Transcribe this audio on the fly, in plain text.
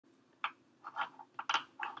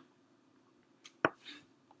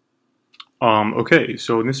Okay,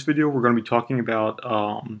 so in this video we're going to be talking about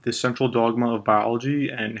the central dogma of biology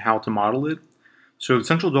and how to model it. So the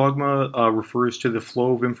central dogma refers to the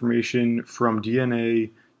flow of information from DNA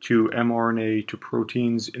to mRNA to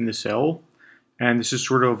proteins in the cell, and this is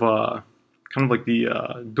sort of kind of like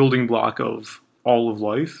the building block of all of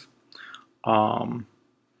life.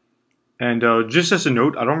 Just as a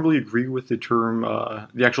note, I don't really agree with the term,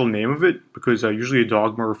 the actual name of it, because usually a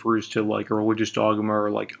dogma refers to like a religious dogma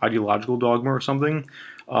or like ideological dogma or something.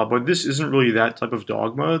 But this isn't really that type of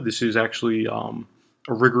dogma. This is actually a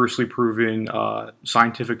rigorously proven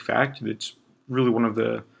scientific fact. That's really one of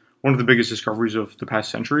the biggest discoveries of the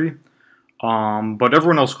past century. But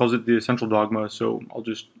everyone else calls it the central dogma, so I'll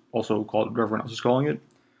just also call it what everyone else is calling it.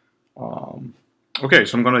 Okay,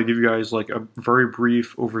 so I'm going to give you guys like a very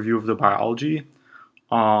brief overview of the biology.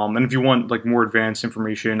 And if you want like more advanced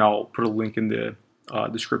information, I'll put a link in the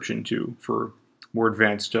description too for more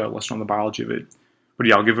advanced lesson on the biology of it. But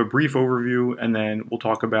yeah, I'll give a brief overview, and then we'll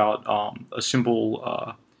talk about a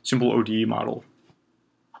simple ODE model.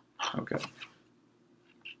 Okay.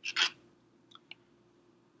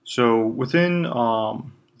 So within a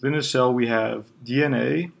cell, we have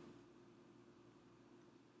DNA.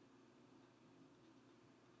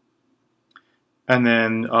 And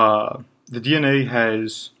then the DNA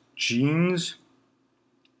has genes,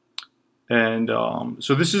 and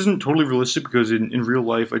so this isn't totally realistic because in real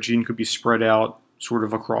life a gene could be spread out sort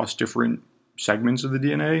of across different segments of the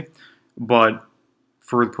DNA. But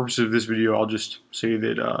for the purposes of this video, I'll just say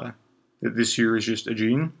that, that this here is just a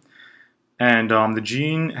gene. And the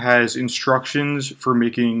gene has instructions for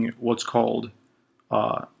making what's called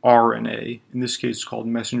RNA. In this case, it's called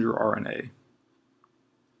messenger RNA.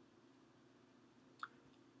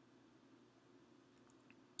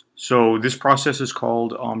 So this process is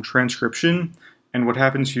called transcription, and what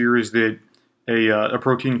happens here is that a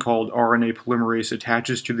protein called RNA polymerase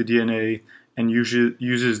attaches to the DNA and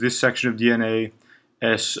uses this section of DNA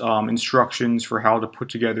as instructions for how to put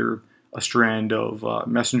together a strand of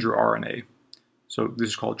messenger RNA. So this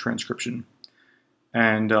is called transcription.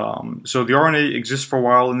 And so the RNA exists for a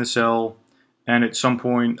while in the cell, and at some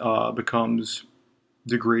point becomes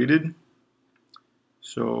degraded.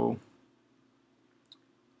 So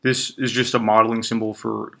this is just a modeling symbol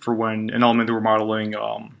for when an element that we're modeling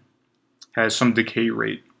has some decay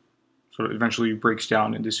rate. So it eventually breaks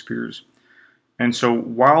down and disappears. And so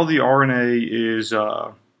while the RNA is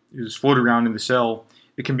floating around in the cell,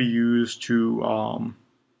 it can be used to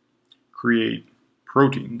create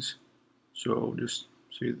proteins. So just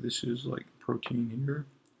say this is like protein here.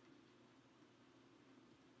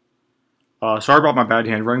 Sorry about my bad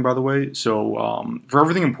handwriting, by the way. So for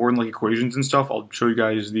everything important, like equations and stuff, I'll show you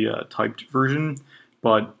guys the typed version.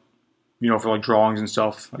 But you know, for like drawings and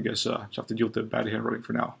stuff, I guess just have to deal with the bad handwriting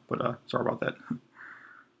for now. But sorry about that.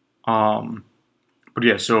 But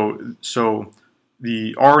yeah, so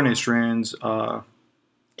the RNA strands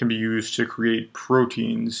can be used to create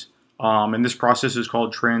proteins, and this process is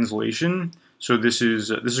called translation. So this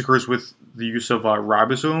occurs with the use of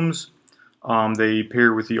ribosomes. They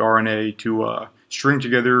pair with the RNA to string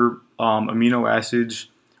together amino acids,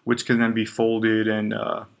 which can then be folded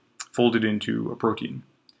into a protein.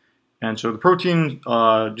 And so the protein,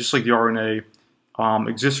 just like the RNA,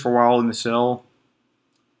 exists for a while in the cell,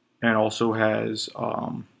 and also has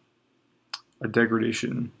a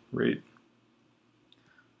degradation rate.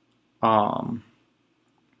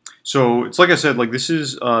 So it's like I said, like this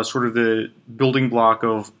is sort of the building block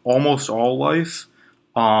of almost all life.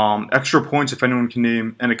 Extra points if anyone can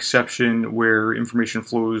name an exception where information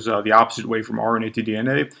flows the opposite way from RNA to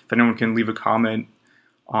DNA. If anyone can leave a comment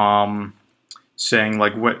saying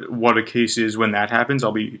like what a case is when that happens,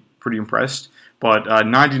 I'll be pretty impressed. But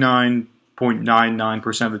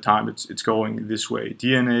 99.99% of the time it's going this way: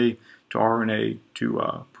 DNA to RNA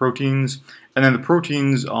to proteins, and then the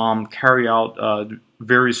proteins carry out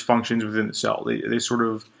various functions within the cell. They sort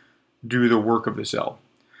of do the work of the cell.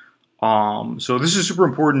 So this is super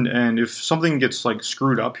important, and if something gets like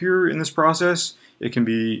screwed up here in this process, it can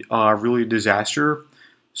be really a disaster.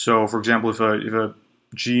 So for example, if a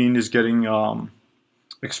gene is getting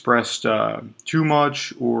expressed too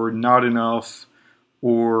much or not enough,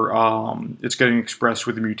 or it's getting expressed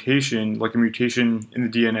with a mutation, like a mutation in the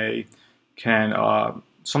DNA can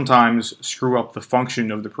sometimes screw up the function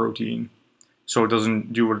of the protein, so it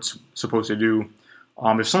doesn't do what it's supposed to do.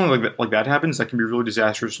 If something like that happens, that can be really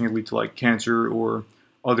disastrous and can lead to like cancer or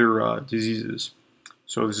other diseases.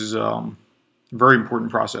 So this is a very important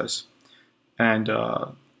process. And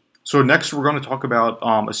so next we're going to talk about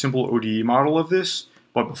a simple ODE model of this.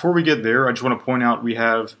 But before we get there, I just want to point out we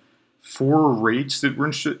have 4 rates that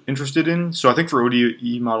we're interested in. So I think for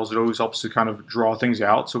ODE models, it always helps to kind of draw things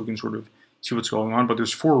out so we can sort of see what's going on. But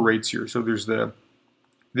there's 4 rates here. So there's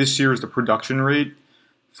this here is the production rate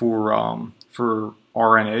for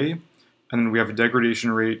RNA, and then we have a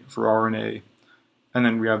degradation rate for RNA, and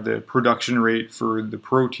then we have the production rate for the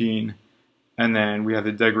protein, and then we have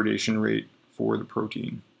the degradation rate for the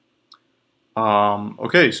protein.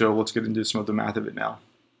 Okay, so let's get into some of the math of it now.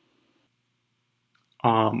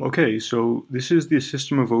 Okay, so this is the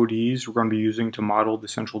system of ODEs we're going to be using to model the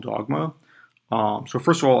Central Dogma. So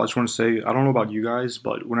first of all, I just want to say, I don't know about you guys,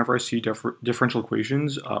 but whenever I see differential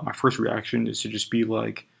equations, my first reaction is to just be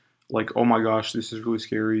like, oh my gosh, this is really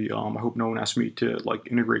scary. I hope no one asks me to like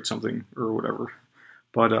integrate something or whatever.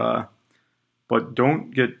 But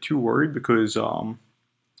don't get too worried, because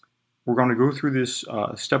we're going to go through this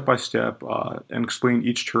step by step and explain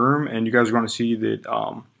each term, and you guys are going to see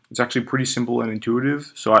that it's actually pretty simple and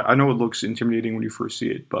intuitive. So I know it looks intimidating when you first see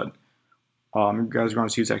it, but you guys are going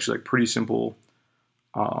to see it's actually like pretty simple.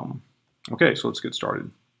 Okay, so let's get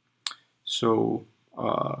started. So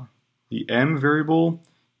the M variable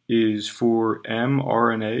is for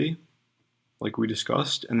mRNA, like we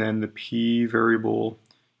discussed, and then the P variable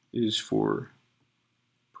is for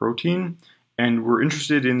protein, and we're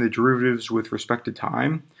interested in the derivatives with respect to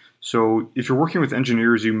time. So if you're working with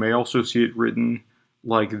engineers, you may also see it written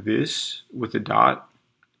like this with a dot.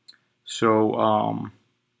 So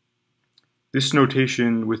this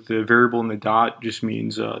notation with the variable and the dot just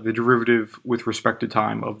means the derivative with respect to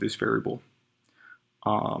time of this variable.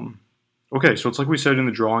 Okay, so it's like we said in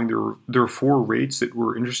the drawing, there are 4 rates that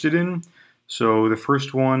we're interested in. So the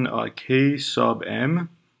first one, K sub M,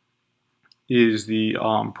 is the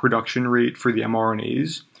production rate for the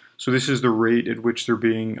mRNAs. So this is the rate at which they're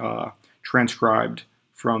being transcribed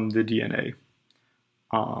from the DNA.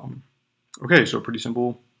 Okay, so pretty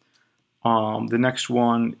simple. The next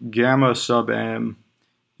one, gamma sub M,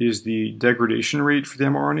 is the degradation rate for the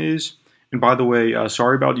mRNAs. And by the way,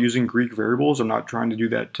 sorry about using Greek variables. I'm not trying to do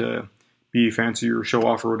that to be fancy or show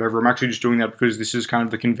off or whatever. I'm actually just doing that because this is kind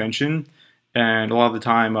of the convention. And a lot of the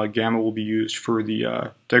time, gamma will be used for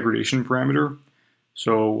the degradation parameter.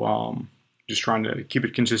 So just trying to keep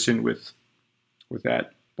it consistent with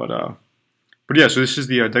that. But yeah, so this is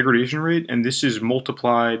the degradation rate, and this is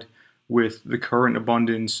multiplied with the current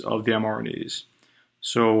abundance of the mRNAs.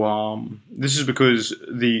 So this is because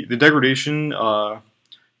the degradation,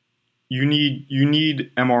 you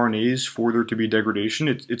need mRNAs for there to be degradation.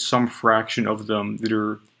 It's some fraction of them that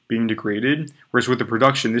are being degraded. Whereas with the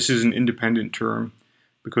production, this is an independent term,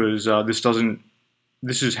 because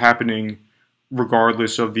this is happening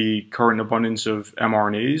regardless of the current abundance of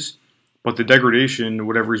mRNAs. But the degradation,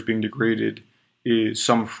 whatever is being degraded, is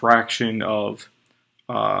some fraction of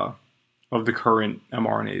the current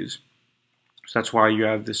mRNAs. So that's why you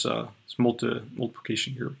have this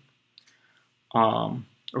multiplication here.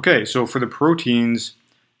 Okay, so for the proteins,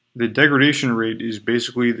 the degradation rate is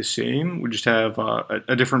basically the same. We just have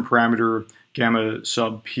a different parameter, gamma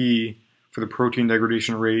sub P, for the protein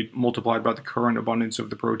degradation rate multiplied by the current abundance of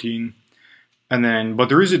the protein. And then, but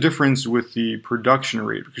there is a difference with the production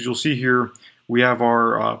rate, because you'll see here we have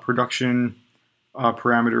our production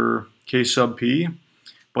parameter K sub P,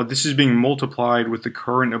 but this is being multiplied with the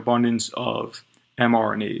current abundance of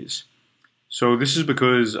mRNAs. So this is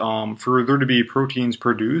because for there to be proteins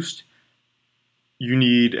produced, you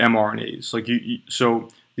need mRNAs. Like so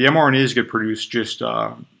the mRNAs get produced just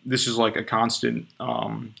this is like a constant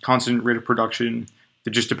rate of production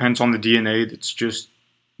that just depends on the DNA that's just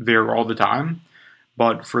there all the time.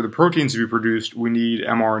 But for the proteins to be produced, we need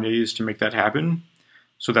mRNAs to make that happen.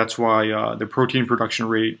 So that's why the protein production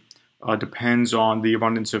rate depends on the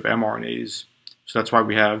abundance of mRNAs. So that's why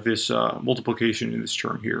we have this multiplication in this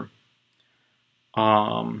term here.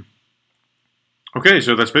 Okay,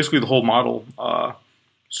 so that's basically the whole model.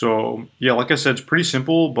 So yeah, like I said, it's pretty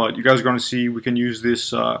simple, but you guys are going to see we can use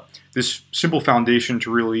this this simple foundation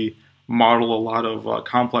to really model a lot of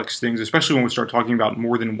complex things, especially when we start talking about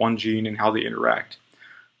more than one gene and how they interact.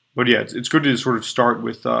 But yeah, it's good to sort of start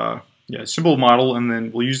with yeah, simple model, and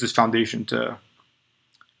then we'll use this foundation to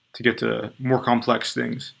get to more complex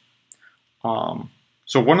things.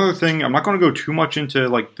 So one other thing, I'm not going to go too much into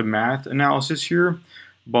like the math analysis here,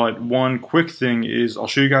 but one quick thing is I'll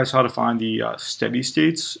show you guys how to find the steady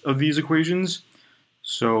states of these equations.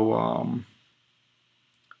 So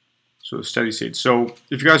so steady states. So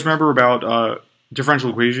if you guys remember about differential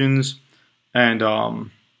equations and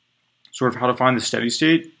sort of how to find the steady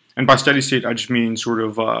state, and by steady state I just mean sort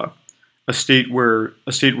of a state where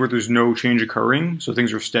there's no change occurring, so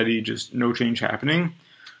things are steady, just no change happening.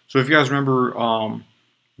 So if you guys remember,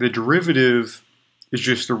 the derivative is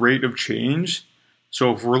just the rate of change.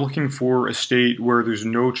 So if we're looking for a state where there's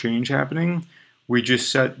no change happening, we just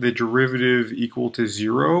set the derivative equal to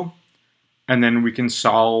 0, and then we can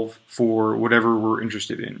solve for whatever we're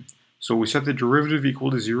interested in. So we set the derivative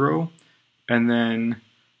equal to 0, and then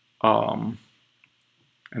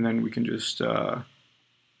we can just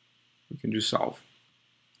solve.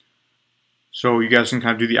 So you guys can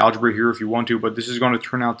kind of do the algebra here if you want to, but this is going to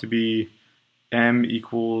turn out to be m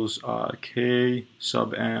equals k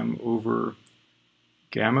sub m over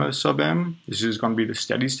gamma sub m. This is going to be the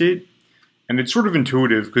steady state, and it's sort of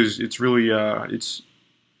intuitive because it's really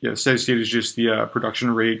steady state is just the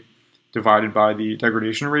production rate divided by the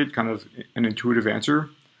degradation rate, kind of an intuitive answer.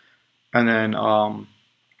 And then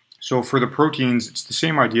so for the proteins, it's the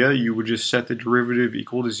same idea. You would just set the derivative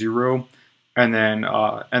equal to 0, and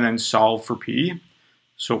then solve for p.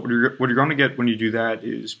 So what you're going to get when you do that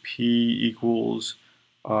is p equals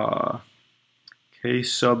k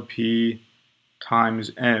sub p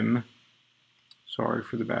times m. Sorry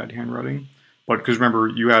for the bad handwriting, but because remember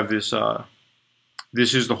you have this.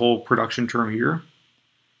 This is the whole production term here,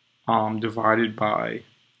 divided by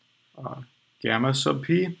gamma sub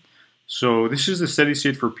p. So this is the steady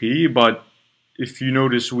state for p, but if you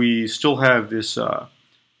notice, we still have this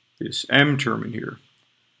this m term in here.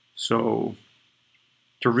 So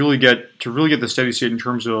to really get the steady state in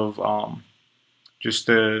terms of just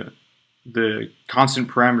the constant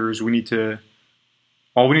parameters,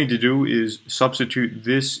 all we need to do is substitute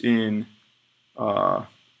this in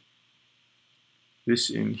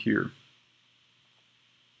here.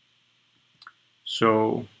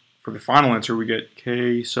 So for the final answer, we get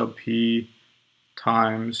k sub p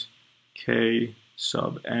times k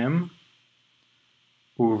sub m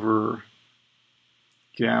over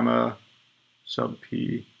gamma sub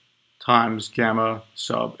p times gamma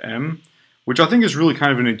sub m, which I think is really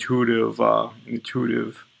kind of an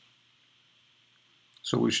intuitive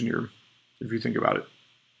solution here, if you think about it.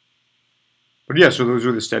 But yeah, so those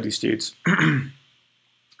are the steady states.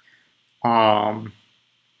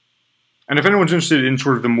 And if anyone's interested in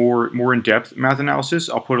sort of the more in-depth math analysis,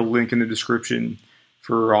 I'll put a link in the description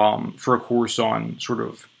for a course on sort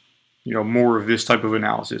of more of this type of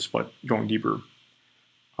analysis, but going deeper.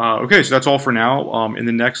 Okay, so that's all for now. In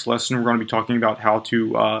the next lesson, we're going to be talking about how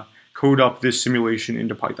to code up this simulation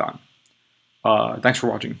into Python. Thanks for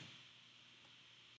watching.